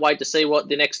 So I can't wait to see what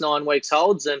the next 9 weeks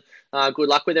holds, and good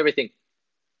luck with everything.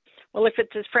 Well, if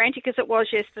it's as frantic as it was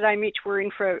yesterday, Mitch, we're in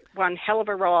for one hell of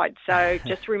a ride. So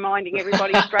just reminding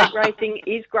everybody, straight racing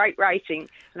is great racing,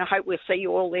 and I hope we'll see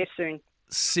you all there soon.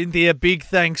 Cynthia, big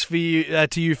thanks to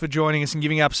you for joining us and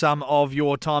giving up some of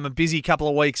your time. A busy couple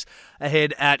of weeks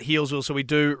ahead at Hillsville, so we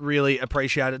do really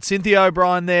appreciate it. Cynthia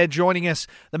O'Brien there joining us,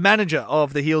 the manager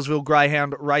of the Hillsville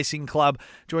Greyhound Racing Club,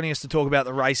 joining us to talk about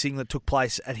the racing that took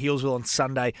place at Hillsville on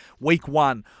Sunday, week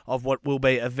 1 of what will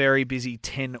be a very busy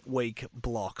 10-week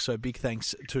block. So big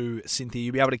thanks to Cynthia.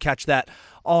 You'll be able to catch that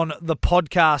on the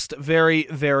podcast very,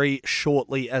 very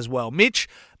shortly as well. Mitch,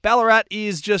 Ballarat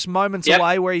is just moments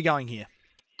away. Where are you going here?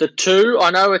 The 2,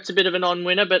 I know it's a bit of a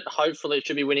non-winner, but hopefully it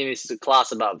should be winning this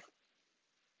class above.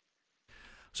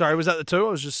 Sorry, was that the 2? I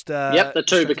was just... Yep, the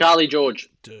 2, Bacali George.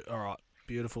 All right,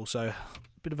 beautiful. So, a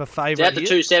bit of a favourite here.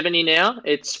 It's out to 270 now.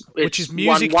 Which is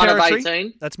music one territory. Of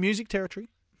 18. That's music territory.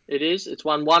 It is. It's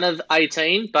won 1 of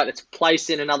 18, but it's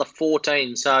placed in another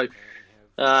 14. So,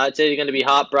 it's either going to be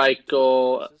heartbreak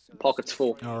or pockets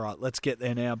full. All right, let's get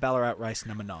there now. Ballarat race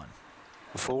number 9.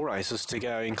 4 races to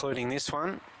go, including this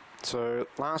one. So,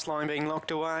 last line being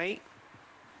locked away.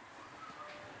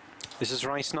 This is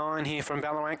race 9 here from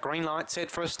Ballarat. Green light set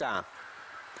for a start.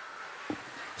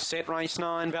 Set race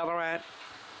 9, Ballarat.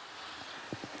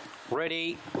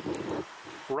 Ready.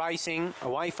 Racing,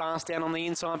 away fast down on the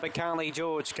inside, Bacali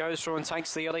George goes through and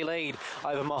takes the early lead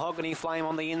over Mahogany Flame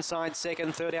on the inside,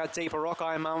 second, third out deeper,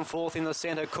 Rockeye Mum, fourth in the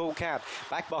centre, Cool Cat.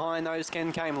 Back behind those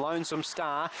came Lonesome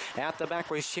Star, out the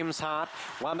back was Shim's Heart,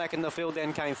 one back in the field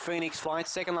then came Phoenix Flight,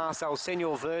 second last El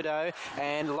Senor Verdo,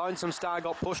 and Lonesome Star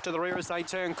got pushed to the rear as they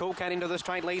turn, Cool Cat into the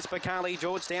straight, leads Bacali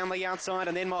George down the outside,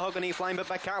 and then Mahogany Flame, but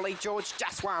Bacali George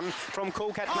just won from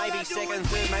Cool Cat, maybe second,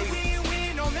 third, maybe...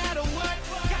 No matter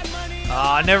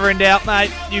what, never in doubt,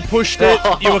 mate. You pushed it,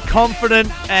 you were confident,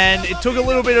 and it took a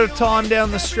little bit of time down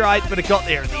the straight, but it got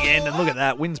there in the end, and look at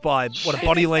that, wins by, a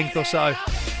body length or so.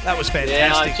 That was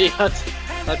fantastic. Yeah,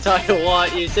 I tell you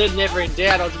what, you said never in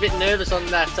doubt. I was a bit nervous on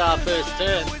that first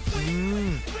turn.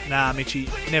 Nah, Mitchie,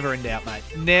 never in doubt, mate.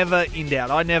 Never in doubt.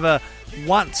 I never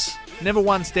once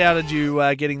doubted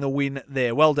you getting the win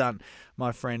there. Well done,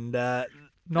 my friend. Nice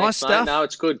Thanks, stuff. Mate. No,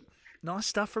 it's good. Nice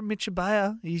stuff from Mitch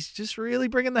Abaya. He's just really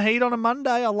bringing the heat on a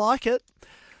Monday. I like it.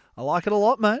 I like it a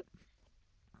lot, mate.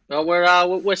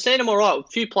 Well, we're seeing them all right. A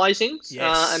few placings,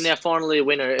 and now finally a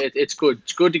winner. It's good.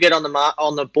 It's good to get on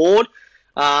the board.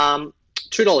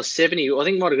 $2.70. I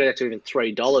think might have got out to even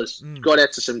 $3. Got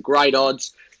out to some great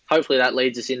odds. Hopefully that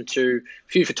leads us into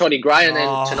a few for Toddy Gray, and then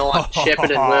tonight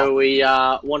Shepparton, where we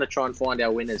want to try and find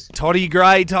our winners. Toddy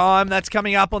Gray time. That's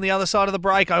coming up on the other side of the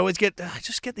break. I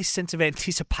just get this sense of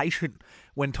anticipation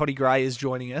when Toddy Gray is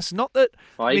joining us. Not that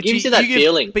he gives you that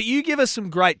feeling, but you give us some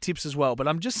great tips as well. But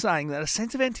I'm just saying that a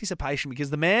sense of anticipation because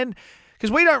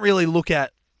we don't really look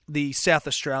at the South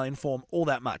Australian form all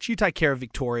that much. You take care of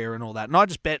Victoria and all that, and I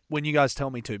just bet when you guys tell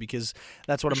me to because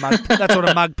that's what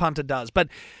a mug punter does. But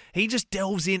he just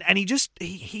delves in and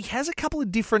he has a couple of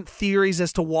different theories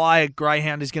as to why a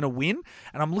greyhound is going to win,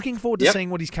 and I'm looking forward to seeing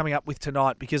what he's coming up with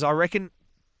tonight because I reckon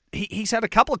he's had a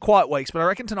couple of quiet weeks, but I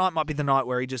reckon tonight might be the night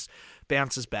where he just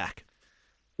bounces back.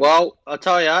 Well, I'll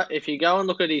tell you, if you go and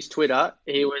look at his Twitter,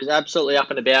 he was absolutely up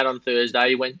and about on Thursday.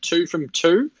 He went 2 from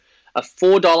 2. A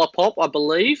 $4 pop, I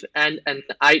believe, and an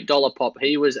 $8 pop.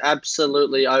 He was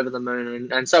absolutely over the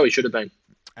moon, and so he should have been.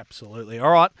 Absolutely. All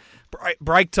right.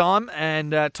 Break time,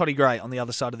 and Toddy Gray on the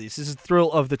other side of this. This is the Thrill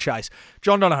of the Chase.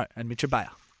 John Donohoe and Mitch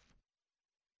Bayer.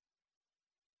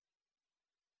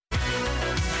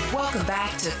 Welcome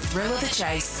back to Thrill of the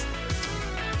Chase.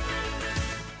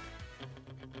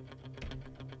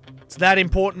 It's that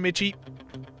important, Mitchie.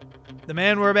 The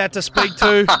man we're about to speak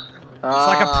to, it's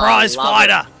like a prize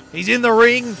fighter. He's in the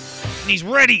ring, and he's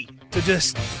ready to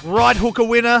just right hook a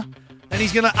winner, and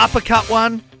he's going to uppercut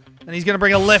one, and he's going to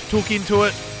bring a left hook into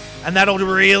it, and that'll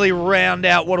really round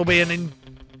out what'll be an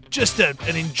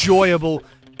enjoyable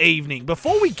evening.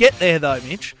 Before we get there, though,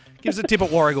 Mitch, give us a tip at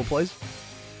Warragul, please.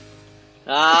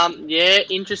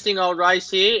 Interesting old race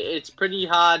here. It's pretty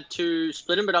hard to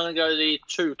split them, but I'm going to go the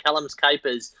 2 Callum's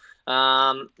Capers.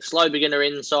 Slow beginner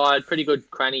inside, pretty good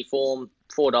cranny form,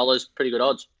 $4, pretty good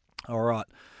odds. All right.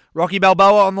 Rocky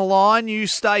Balboa on the line. You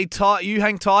stay tight. You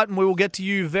hang tight, and we will get to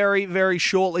you very, very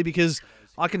shortly because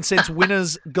I can sense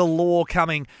winners galore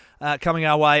coming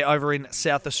our way over in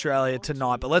South Australia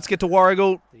tonight. But let's get to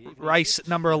Warragul, race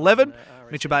number 11.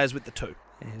 Mitch Bayers with the 2.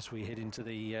 As we head into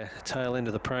the tail end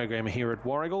of the program here at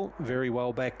Warragul, very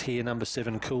well backed here, number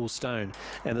 7, Cool Stone.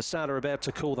 And the starter about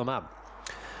to call them up.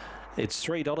 It's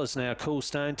 $3 now. Cool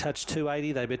Stone touched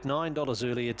 $2.80. They bet $9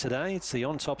 earlier today. It's the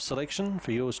on-top selection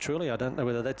for yours truly. I don't know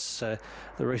whether that's the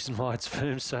reason why it's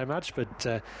firmed so much,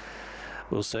 but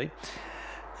we'll see.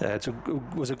 It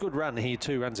was a good run here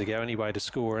 2 runs ago anyway to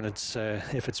score, and its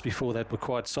efforts before that were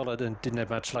quite solid and didn't have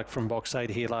much luck from box 8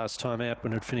 here last time out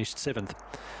when it finished 7th.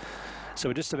 So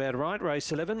we're just about right.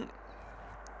 Race 11.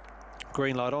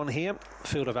 Green light on here.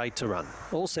 Field of 8 to run.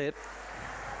 All set.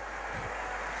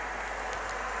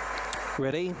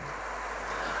 Ready?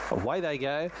 Away they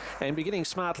go, and beginning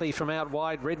smartly from out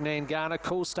wide, Red Nangana.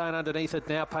 Cool Stone underneath it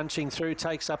now, punching through,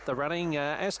 takes up the running.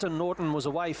 Aston Norton was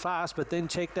away fast, but then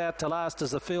checked out to last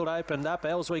as the field opened up.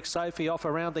 Elswick Sophie off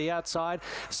around the outside.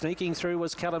 Sneaking through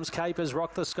was Callum's Capers.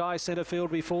 Rock the Sky centre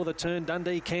field before the turn.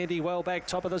 Dundee Candy well back,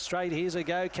 top of the straight. Here's a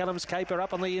go. Callum's Caper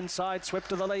up on the inside, swept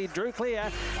to the lead, drew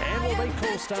clear, and will beat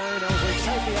Cool Stone. Elswick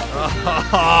Sophie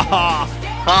up.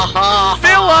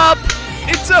 Fill up!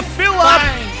 It's a fill up!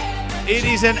 It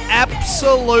is an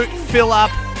absolute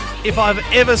fill-up if I've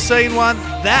ever seen one.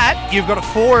 That you've got a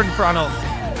 4 in front of,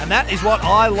 and that is what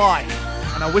I like.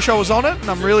 And I wish I was on it, and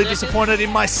I'm really disappointed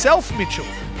in myself, Mitchell.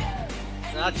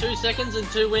 2 seconds and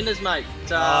 2 winners, mate.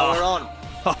 We're on.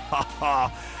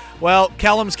 Well,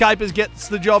 Callum's Capers gets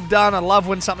the job done. I love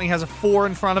when something has a 4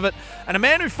 in front of it. And a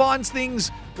man who finds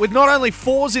things with not only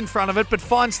 4s in front of it, but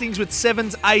finds things with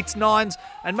 7s, 8s, 9s,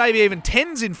 and maybe even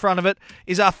 10s in front of it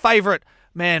is our favourite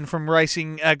man from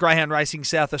Greyhound Racing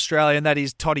South Australia, and that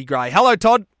is Toddy Gray. Hello,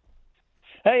 Todd.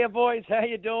 Hey, boys. How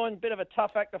you doing? Bit of a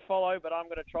tough act to follow, but I'm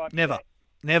going to try.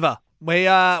 Never. We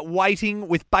are waiting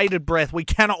with bated breath. We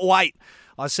cannot wait.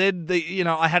 I said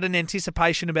I had an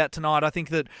anticipation about tonight. I think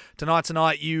that tonight's a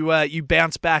night you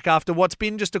bounce back after what's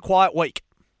been just a quiet week.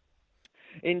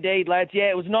 Indeed, lads. Yeah,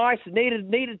 it was nice.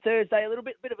 Needed Thursday. A little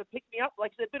bit of a pick-me-up.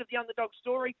 Like I said, a bit of the underdog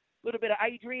story. A little bit of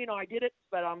Adrian. I did it.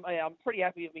 But I'm pretty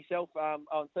happy with myself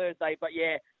on Thursday. But,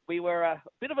 yeah, we were a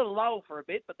bit of a lull for a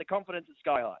bit, but the confidence is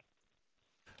sky high.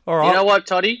 All right. You know what,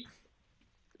 Toddy?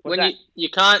 You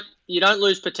don't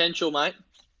lose potential, mate.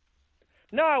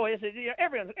 No,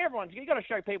 everyone's you got to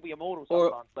show people you're mortal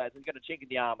sometimes, lads. You've got a chink in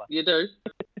the armour. You do.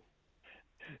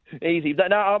 Easy.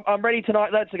 No, I'm ready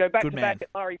tonight, lads, to go back to back at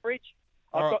Murray Bridge.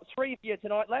 I've got 3 for you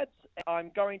tonight, lads.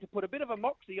 I'm going to put a bit of a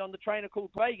moxie on the trainer called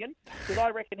Fagan because I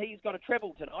reckon he's got a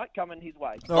treble tonight coming his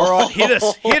way. All right, hit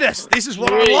us. This is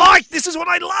what I like. This is what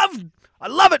I love. I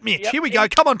love it, Mitch. Yep. Here we go.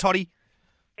 Come on, Toddy.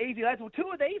 Easy, lads. Well, two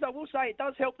of these, I will say, it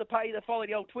does help to pay the follow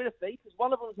the old Twitter fee, because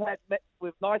one of them has met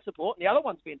with nice support, and the other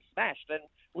one's been smashed. And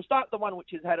we'll start with the one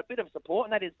which has had a bit of support,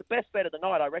 and that is the best bet of the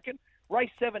night, I reckon.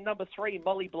 Race 7, number 3,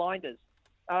 Molly Blinders.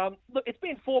 Look, it's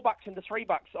been $4 into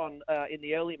 $3 on in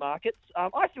the early markets.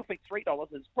 I still think $3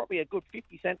 is probably a good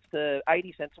 50 cents to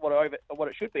 80 cents what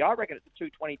it should be. I reckon it's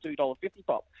a $2.22.50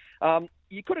 pop.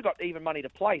 You could have got even money to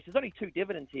place. There's only 2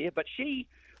 dividends here, but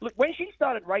when she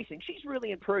started racing, she's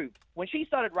really improved. When she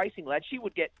started racing, lads, she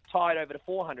would get tied over to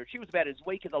 400. She was about as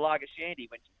weak as a lager shandy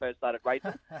when she first started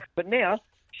racing, but now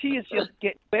she is just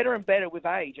get better and better with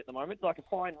age at the moment, like a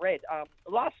fine red.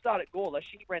 Last start at Gawler,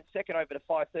 she ran second over to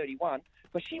 5:31,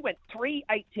 but she went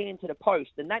 3:18 to the post,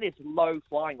 and that is low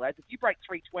flying, lads. If you break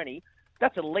 3:20,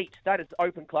 that's elite. That is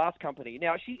open class company.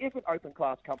 Now, she isn't open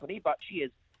class company, but she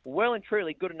is well and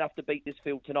truly good enough to beat this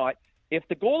field tonight. If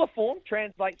the Gawler form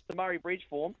translates to Murray Bridge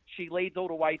form, she leads all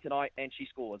the way tonight, and she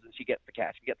scores, and she gets the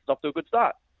cash. She gets off to a good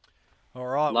start. All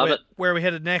right. Love it. Where are we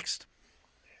headed next?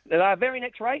 The very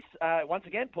next race, once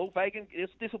again, Paul Fagan,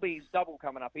 this will be his double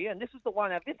coming up here, and this is the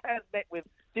one,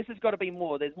 this has got to be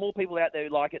more. There's more people out there who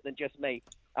like it than just me,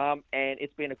 and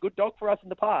it's been a good dog for us in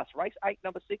the past. Race 8,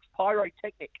 number 6,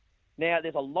 Pyrotechnic. Now,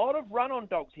 there's a lot of run-on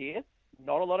dogs here,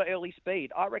 not a lot of early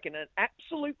speed. I reckon an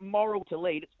absolute moral to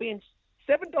lead. It's been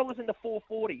 $7 into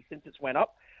 $4.40 since it's went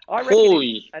up. I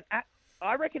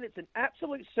reckon it's an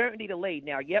absolute certainty to lead.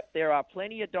 Now, yep, there are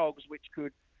plenty of dogs which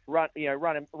could run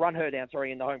her down,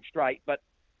 in the home straight. But,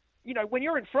 when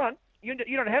you're in front, you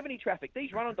don't have any traffic.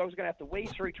 These run-on dogs are going to have to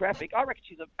weave through traffic. I reckon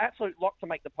she's an absolute lock to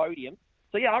make the podium.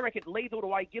 So, yeah, I reckon leads all the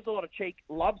way, gives a lot of cheek,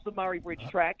 loves the Murray Bridge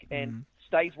track, and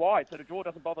stays wide, so the draw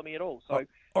doesn't bother me at all. So,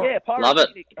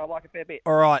 Pyrotechnic, I like a fair bit.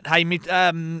 All right. Hey,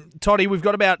 Toddy, we've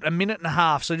got about a minute and a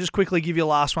half, so just quickly give your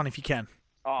last one if you can.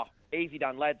 Oh, easy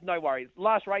done, lads. No worries.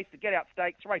 Last race, the Get Out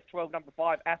Stakes, race 12, number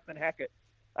 5, Aspen Hackett.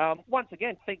 Once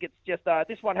again, think it's just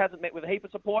this one hasn't met with a heap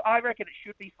of support. I reckon it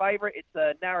should be favourite. It's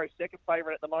a narrow second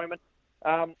favourite at the moment.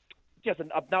 Just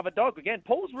another dog. Again,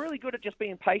 Paul's really good at just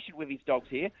being patient with his dogs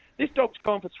here. This dog's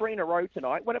gone for 3 in a row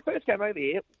tonight. When it first came over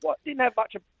here, didn't have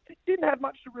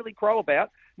much to really crow about.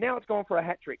 Now it's gone for a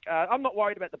hat trick. I'm not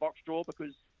worried about the box draw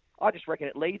because I just reckon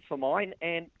it leads for mine,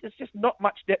 and there's just not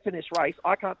much depth in this race.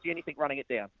 I can't see anything running it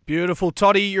down. Beautiful.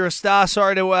 Toddy, you're a star.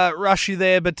 Sorry to rush you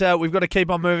there, but we've got to keep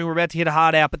on moving. We're about to hit a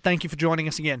hard out, but thank you for joining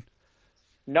us again.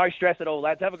 No stress at all,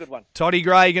 lads. Have a good one. Toddy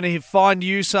Gray, going to find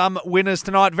you some winners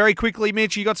tonight. Very quickly,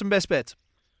 Mitch, you got some best bets?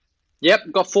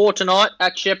 Yep, got 4 tonight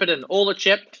at Shepparton. All at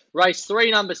Shep. Race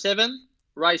 3, number 7.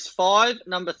 Race 5,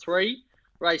 number 3.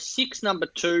 Race 6, number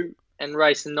 2. And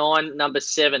race 9, number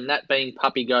 7, that being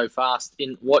Puppy Go Fast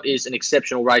in what is an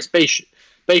exceptional race. Be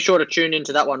sure to tune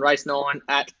into that one, race 9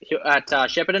 at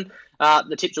Shepparton.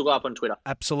 The tips will go up on Twitter.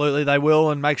 Absolutely, they will,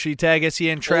 and make sure you tag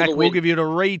SEN Track. We'll give you a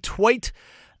retweet,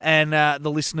 and the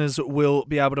listeners will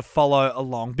be able to follow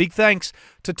along. Big thanks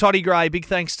to Toddy Gray. Big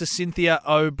thanks to Cynthia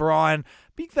O'Brien.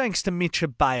 Big thanks to Mitch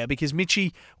Abaya, because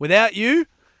Mitchie, without you,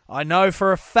 I know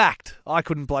for a fact I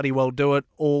couldn't bloody well do it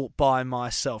all by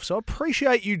myself. So I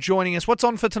appreciate you joining us. What's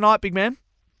on for tonight, big man?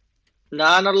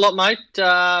 No, not a lot, mate.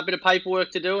 A bit of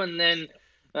paperwork to do and then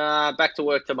back to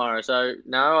work tomorrow. So,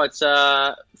 no, it's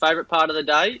favourite part of the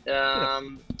day,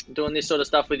 doing this sort of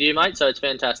stuff with you, mate. So it's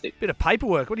fantastic. Bit of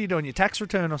paperwork. What are you doing, your tax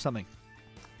return or something?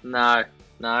 No,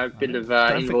 bit of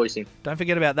invoicing. Don't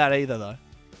forget about that either, though.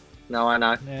 No, I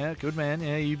know. Yeah, good man.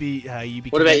 Yeah, you be.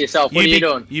 What about yourself? What are you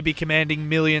doing? You be commanding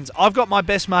millions. I've got my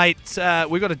best mate.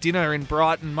 We got a dinner in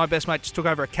Brighton. My best mate just took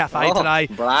over a cafe today.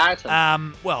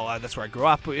 Brighton. Well, that's where I grew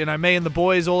up. Me and the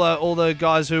boys, all the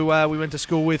guys who we went to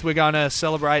school with, we're going to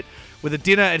celebrate with a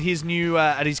dinner at his new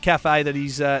at his cafe that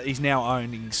he's now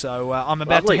owning. So I'm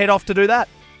about to head off to do that.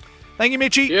 Thank you,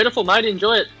 Mitchie. Beautiful, mate.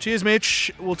 Enjoy it. Cheers,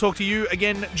 Mitch. We'll talk to you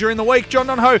again during the week. John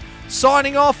Donho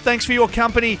signing off. Thanks for your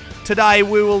company today.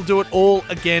 We will do it all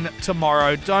again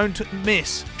tomorrow. Don't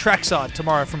miss Trackside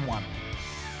tomorrow from 1.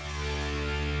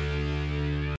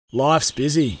 Life's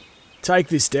busy. Take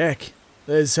this deck.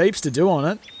 There's heaps to do on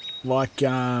it, like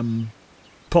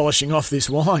polishing off this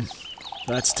wine.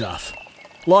 That's tough.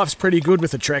 Life's pretty good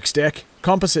with a Trex deck.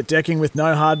 Composite decking with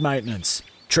no hard maintenance.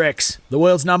 Trex, the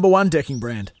world's #1 decking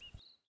brand.